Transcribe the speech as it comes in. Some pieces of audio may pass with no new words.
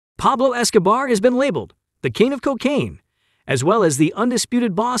Pablo Escobar has been labeled the king of cocaine, as well as the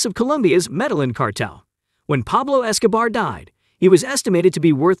undisputed boss of Colombia's Medellin cartel. When Pablo Escobar died, he was estimated to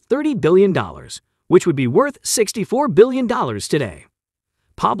be worth $30 billion, which would be worth $64 billion today.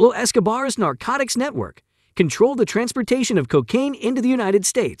 Pablo Escobar's narcotics network controlled the transportation of cocaine into the United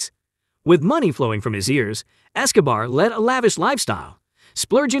States. With money flowing from his ears, Escobar led a lavish lifestyle,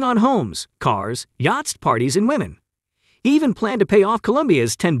 splurging on homes, cars, yachts, parties, and women. He even planned to pay off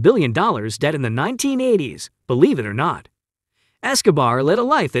Colombia's $10 billion debt in the 1980s, believe it or not. Escobar led a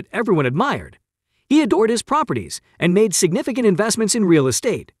life that everyone admired. He adored his properties and made significant investments in real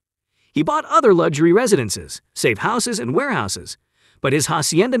estate. He bought other luxury residences, safe houses, and warehouses, but his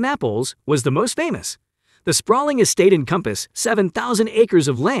Hacienda Nápoles was the most famous. The sprawling estate encompassed 7,000 acres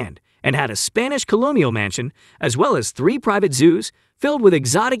of land and had a Spanish colonial mansion as well as 3 private zoos filled with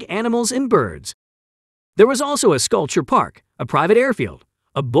exotic animals and birds. There was also a sculpture park, a private airfield,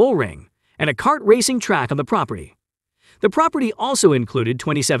 a bull ring, and a kart racing track on the property. The property also included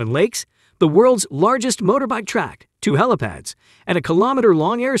 27 lakes, the world's largest motorbike track, 2 helipads, and a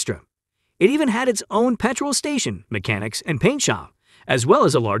kilometer-long airstrip. It even had its own petrol station, mechanics, and paint shop, as well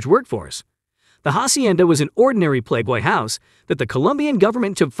as a large workforce. The hacienda was an ordinary playboy house that the Colombian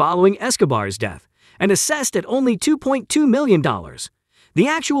government took following Escobar's death and assessed at only $2.2 million. The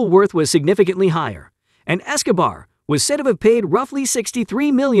actual worth was significantly higher, and Escobar was said to have paid roughly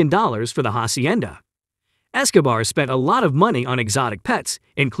 $63 million for the hacienda. Escobar spent a lot of money on exotic pets,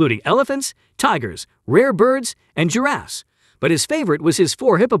 including elephants, tigers, rare birds, and giraffes, but his favorite was his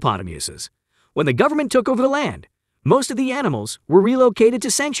 4 hippopotamuses. When the government took over the land, most of the animals were relocated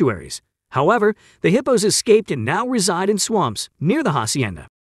to sanctuaries. However, the hippos escaped and now reside in swamps near the hacienda.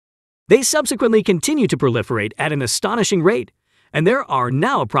 They subsequently continue to proliferate at an astonishing rate, and there are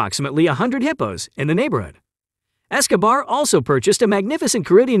now approximately 100 hippos in the neighborhood. Escobar also purchased a magnificent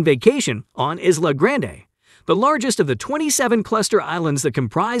Caribbean vacation on Isla Grande, the largest of the 27 cluster islands that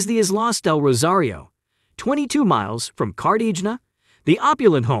comprise the Islas del Rosario. 22 miles from Cartagena, the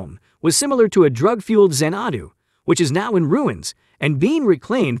opulent home was similar to a drug-fueled Xanadu, which is now in ruins and being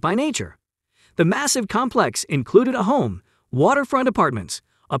reclaimed by nature. The massive complex included a home, waterfront apartments,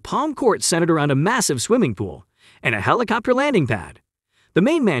 a palm court centered around a massive swimming pool, and a helicopter landing pad. The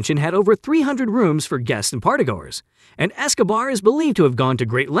main mansion had over 300 rooms for guests and partygoers, and Escobar is believed to have gone to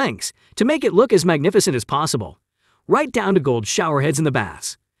great lengths to make it look as magnificent as possible, right down to gold showerheads in the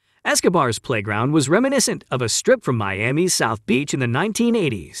baths. Escobar's playground was reminiscent of a strip from Miami's South Beach in the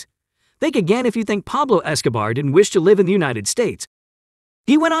 1980s. Think again if you think Pablo Escobar didn't wish to live in the United States.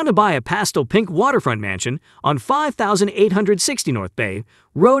 He went on to buy a pastel pink waterfront mansion on 5860 North Bay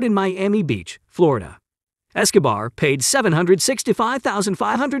Road in Miami Beach, Florida. Escobar paid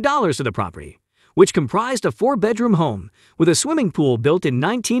 $765,500 for the property, which comprised a 4-bedroom home with a swimming pool built in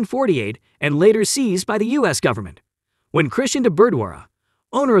 1948 and later seized by the U.S. government. When Christian de Berdwara,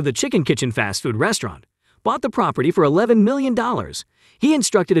 owner of the Chicken Kitchen fast food restaurant, bought the property for $11 million, he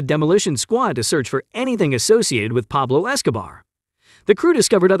instructed a demolition squad to search for anything associated with Pablo Escobar. The crew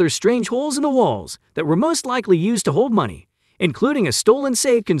discovered other strange holes in the walls that were most likely used to hold money, including a stolen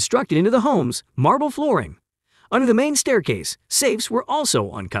safe constructed into the home's marble flooring. Under the main staircase, safes were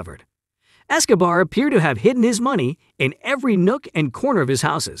also uncovered. Escobar appeared to have hidden his money in every nook and corner of his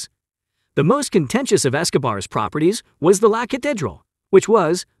houses. The most contentious of Escobar's properties was the La Catedral, which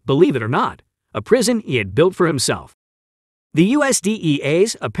was, believe it or not, a prison he had built for himself. The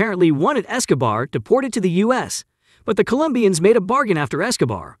USDEAs apparently wanted Escobar deported to the U.S., but the Colombians made a bargain after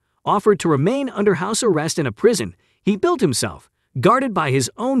Escobar offered to remain under house arrest in a prison he built himself, guarded by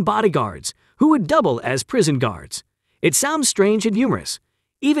his own bodyguards, who would double as prison guards. It sounds strange and humorous,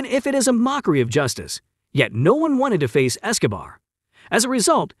 even if it is a mockery of justice, yet no one wanted to face Escobar. As a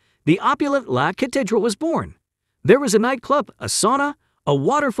result, the opulent La Catedral was born. There was a nightclub, a sauna, a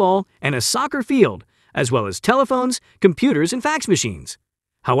waterfall, and a soccer field, as well as telephones, computers, and fax machines.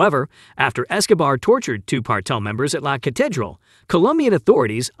 However, after Escobar tortured 2 cartel members at La Catedral, Colombian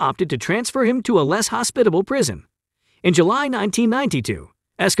authorities opted to transfer him to a less hospitable prison. In July 1992,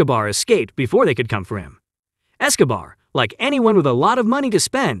 Escobar escaped before they could come for him. Escobar, like anyone with a lot of money to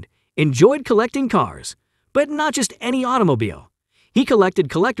spend, enjoyed collecting cars, but not just any automobile. He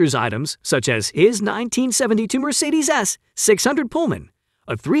collected collector's items such as his 1972 Mercedes S600 Pullman,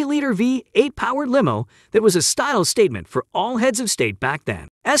 a 3-liter V8-powered limo that was a style statement for all heads of state back then.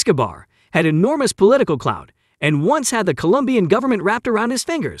 Escobar had enormous political clout and once had the Colombian government wrapped around his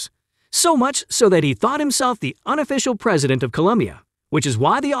fingers, so much so that he thought himself the unofficial president of Colombia, which is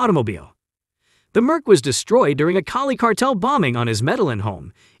why the automobile. The Merc was destroyed during a Cali cartel bombing on his Medellin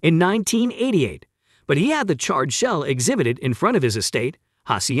home in 1988, but he had the charred shell exhibited in front of his estate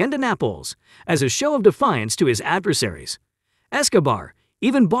Hacienda Naples, as a show of defiance to his adversaries. Escobar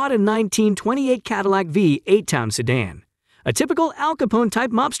even bought a 1928 Cadillac V 8-town sedan, a typical Al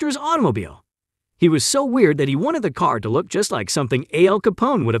Capone-type mobster's automobile. He was so weird that he wanted the car to look just like something Al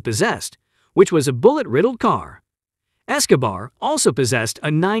Capone would have possessed, which was a bullet-riddled car. Escobar also possessed a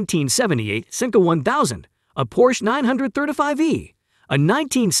 1978 Cinca 1000, a Porsche 935e, a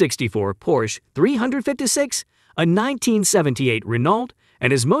 1964 Porsche 356, a 1978 Renault,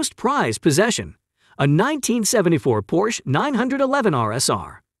 and his most prized possession, a 1974 Porsche 911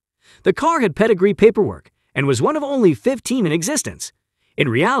 RSR. The car had pedigree paperwork and was one of only 15 in existence. In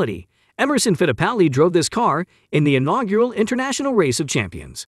reality, Emerson Fittipaldi drove this car in the inaugural International Race of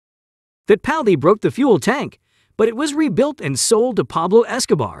Champions. Fittipaldi broke the fuel tank, but it was rebuilt and sold to Pablo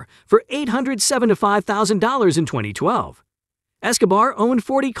Escobar for $875,000 in 2012. Escobar owned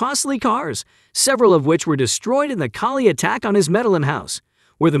 40 costly cars, several of which were destroyed in the Cali attack on his Medellin house,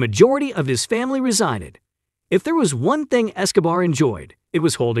 where the majority of his family resided. If there was one thing Escobar enjoyed, it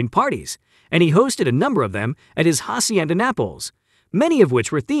was holding parties, and he hosted a number of them at his Hacienda Naples, many of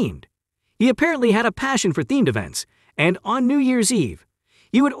which were themed. He apparently had a passion for themed events, and on New Year's Eve,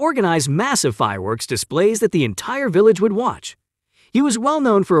 he would organize massive fireworks displays that the entire village would watch. He was well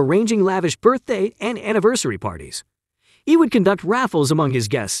known for arranging lavish birthday and anniversary parties. He would conduct raffles among his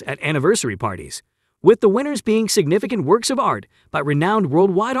guests at anniversary parties, with the winners being significant works of art by renowned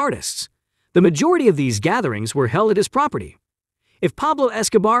worldwide artists. The majority of these gatherings were held at his property. If Pablo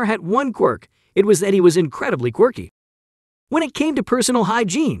Escobar had one quirk, it was that he was incredibly quirky. When it came to personal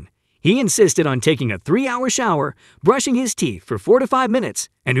hygiene, he insisted on taking a 3-hour shower, brushing his teeth for 4 to 5 minutes,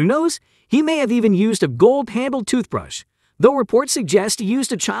 and who knows, he may have even used a gold-handled toothbrush, though reports suggest he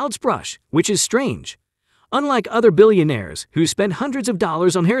used a child's brush, which is strange. Unlike other billionaires who spend hundreds of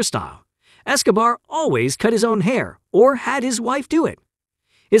dollars on hairstyle, Escobar always cut his own hair or had his wife do it.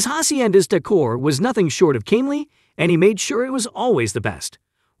 His hacienda's decor was nothing short of kingly, and he made sure it was always the best,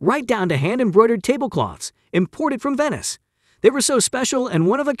 right down to hand-embroidered tablecloths imported from Venice. They were so special and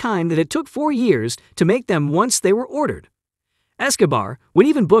one of a kind that it took 4 years to make them once they were ordered. Escobar would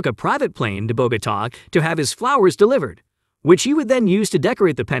even book a private plane to Bogotá to have his flowers delivered, which he would then use to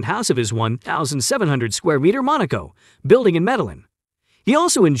decorate the penthouse of his 1,700 square meter Monaco building in Medellin. He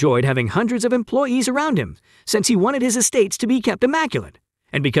also enjoyed having hundreds of employees around him, since he wanted his estates to be kept immaculate,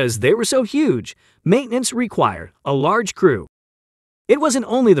 and because they were so huge, maintenance required a large crew. It wasn't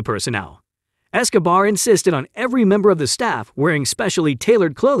only the personnel. Escobar insisted on every member of the staff wearing specially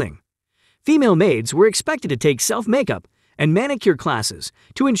tailored clothing. Female maids were expected to take self-makeup and manicure classes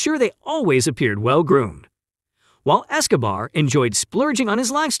to ensure they always appeared well-groomed. While Escobar enjoyed splurging on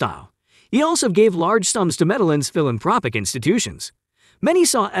his lifestyle, he also gave large sums to Medellin's philanthropic institutions. Many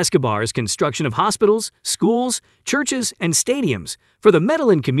saw Escobar's construction of hospitals, schools, churches, and stadiums for the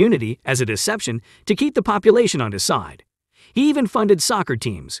Medellin community as a deception to keep the population on his side. He even funded soccer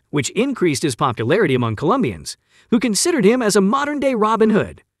teams, which increased his popularity among Colombians, who considered him as a modern-day Robin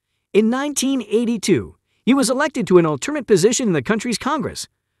Hood. In 1982, he was elected to an alternate position in the country's Congress,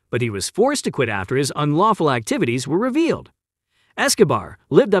 but he was forced to quit after his unlawful activities were revealed. Escobar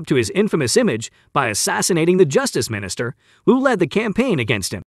lived up to his infamous image by assassinating the justice minister who led the campaign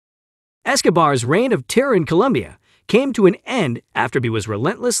against him. Escobar's reign of terror in Colombia came to an end after he was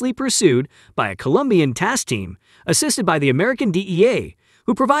relentlessly pursued by a Colombian task team assisted by the American DEA,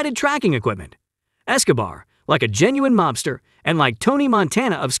 who provided tracking equipment. Escobar, like a genuine mobster and like Tony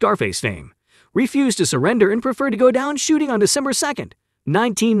Montana of Scarface fame, refused to surrender and preferred to go down shooting on December 2,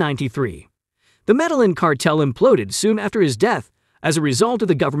 1993. The Medellin cartel imploded soon after his death as a result of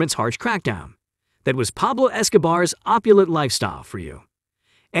the government's harsh crackdown. That was Pablo Escobar's opulent lifestyle for you.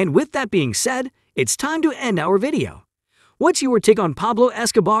 And with that being said, it's time to end our video. What's your take on Pablo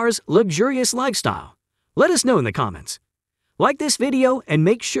Escobar's luxurious lifestyle? Let us know in the comments. Like this video and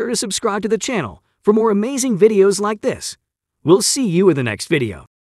make sure to subscribe to the channel for more amazing videos like this. We'll see you in the next video.